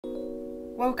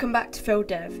Welcome back to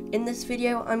PhilDev. In this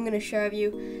video I'm going to show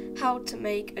you how to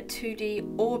make a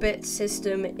 2D orbit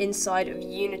system inside of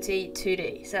Unity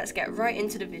 2D. So let's get right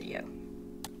into the video.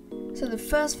 So the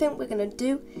first thing we're going to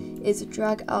do is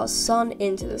drag our sun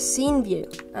into the scene view,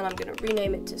 and I'm going to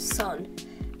rename it to sun.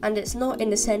 And it's not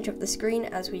in the center of the screen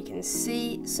as we can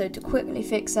see, so to quickly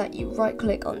fix that you right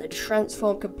click on the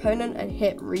transform component and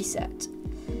hit reset.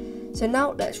 So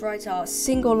now let's write our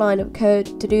single line of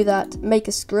code. To do that, make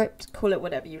a script, call it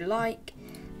whatever you like,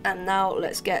 and now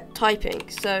let's get typing.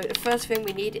 So the first thing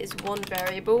we need is one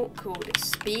variable called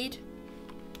speed.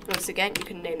 Once again, you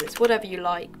can name this whatever you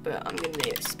like, but I'm going to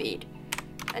name it speed.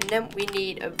 And then we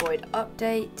need a void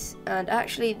update, and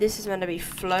actually this is meant to be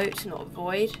float, not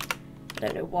void. I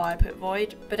don't know why I put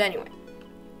void, but anyway.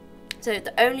 So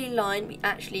the only line we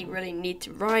actually really need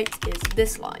to write is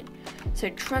this line.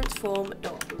 So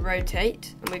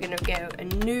transform.rotate, and we're going to go a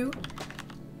new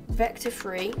vector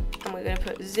 3, and we're going to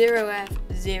put 0f,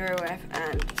 0f,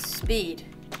 and speed.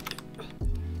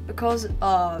 Because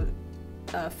our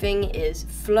thing is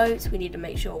float, we need to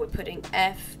make sure we're putting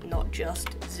f, not just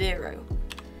 0.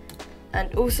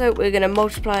 And also we're going to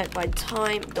multiply it by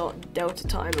time.delta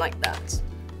time like that.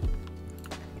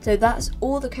 So that's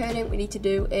all the coding we need to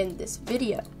do in this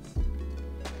video.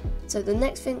 So the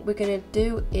next thing we're going to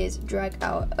do is drag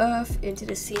our Earth into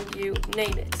the scene view,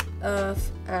 name it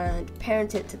Earth, and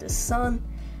parent it to the sun,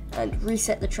 and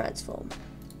reset the transform.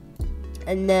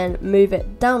 And then move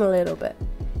it down a little bit.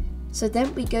 So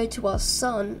then we go to our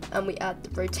sun and we add the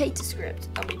rotator script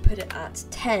and we put it at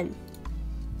 10.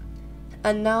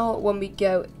 And now when we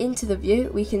go into the view,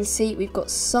 we can see we've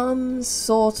got some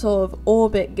sort of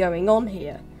orbit going on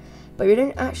here. But we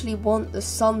don't actually want the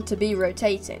sun to be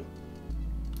rotating.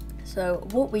 So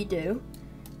what we do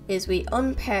is we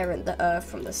unparent the Earth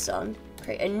from the sun,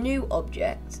 create a new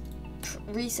object,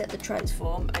 reset the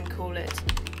transform, and call it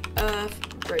Earth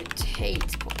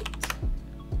rotate point.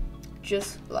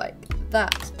 Just like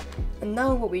that. And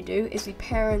now what we do is we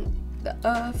parent the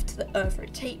Earth to the Earth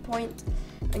rotate point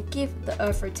and give the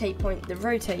Earth rotate point the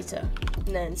rotator,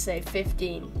 and then say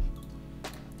 15.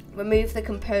 Remove the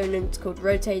component called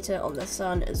rotator on the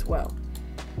sun as well.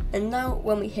 And now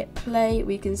when we hit play,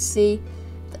 we can see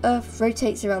the Earth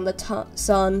rotates around the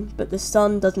sun, but the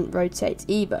sun doesn't rotate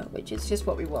either, which is just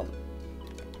what we want.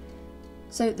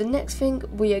 So the next thing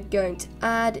we are going to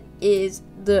add is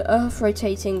the Earth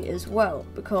rotating as well,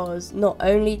 because not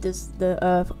only does the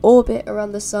Earth orbit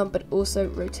around the sun, but also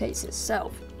rotates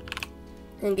itself.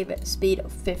 And give it a speed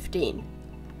of 15.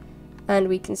 And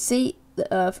we can see the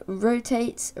Earth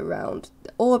rotates around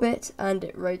the orbit, and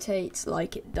it rotates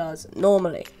like it does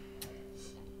normally.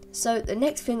 So the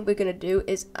next thing we're going to do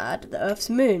is add the Earth's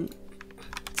moon.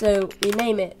 So we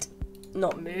name it,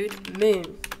 not mood,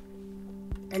 moon.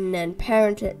 And then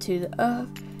parent it to the Earth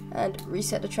and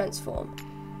reset the transform.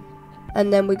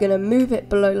 And then we're going to move it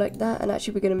below like that, and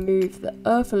actually we're going to move the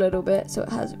Earth a little bit so it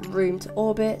has room to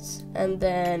orbit, and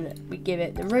then we give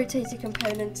it the rotator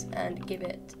component and give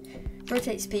it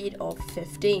rotate speed of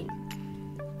 15.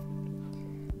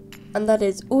 And that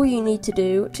is all you need to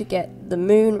do to get the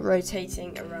moon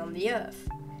rotating around the Earth.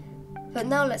 But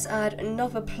now let's add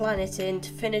another planet in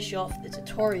to finish off the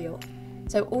tutorial.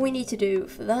 So all we need to do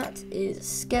for that is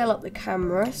scale up the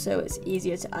camera so it's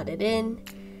easier to add it in.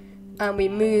 And we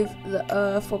move the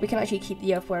Earth, well, we can actually keep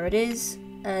the Earth where it is,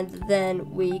 and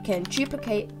then we can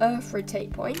duplicate Earth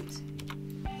rotate point,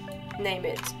 name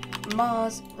it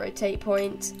Mars rotate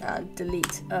point, and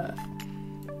delete Earth.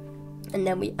 And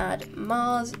then we add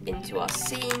Mars into our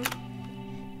scene,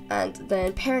 and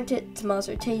then parent it to Mars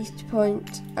rotate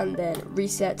point, and then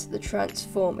reset the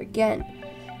transform again.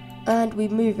 And we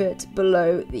move it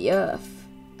below the Earth.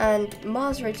 And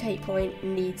Mars rotate point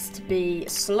needs to be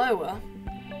slower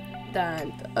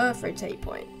than the Earth rotate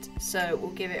point, so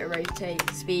we'll give it a rotate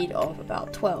speed of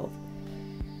about 12.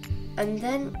 And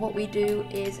then what we do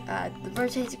is add the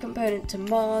rotator component to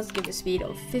Mars, give a speed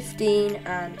of 15,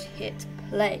 and hit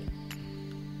play.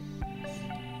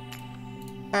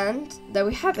 And there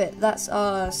we have it. That's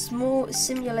our small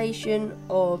simulation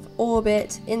of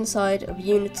orbit inside of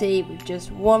Unity with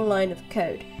just one line of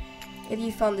code. If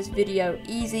you found this video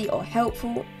easy or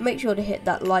helpful, make sure to hit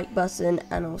that like button,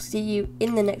 and I'll see you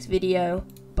in the next video.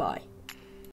 Bye.